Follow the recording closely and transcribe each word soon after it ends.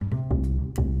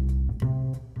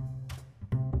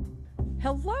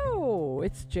Hello,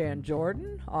 it's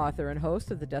Jordynn, author and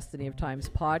host of the Destiny of Times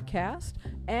podcast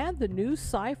and the new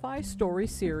sci-fi story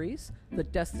series, The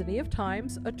Destiny of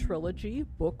Times, a Trilogy,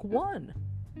 Book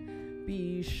 1.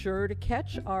 Be sure to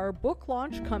catch our book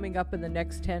launch coming up in the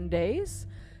next 10 days,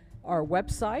 our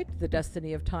website,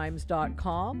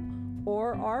 thedestinyoftimes.com,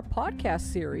 or our podcast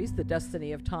series, The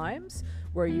Destiny of Times,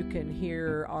 where you can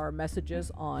hear our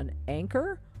messages on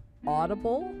Anchor,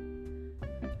 Audible,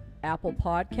 Apple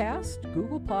Podcast,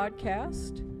 Google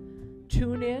Podcast,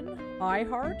 TuneIn,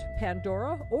 iHeart,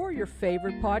 Pandora, or your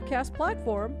favorite podcast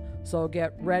platform. So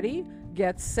get ready,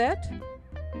 get set,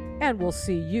 and we'll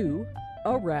see you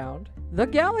around the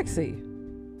galaxy.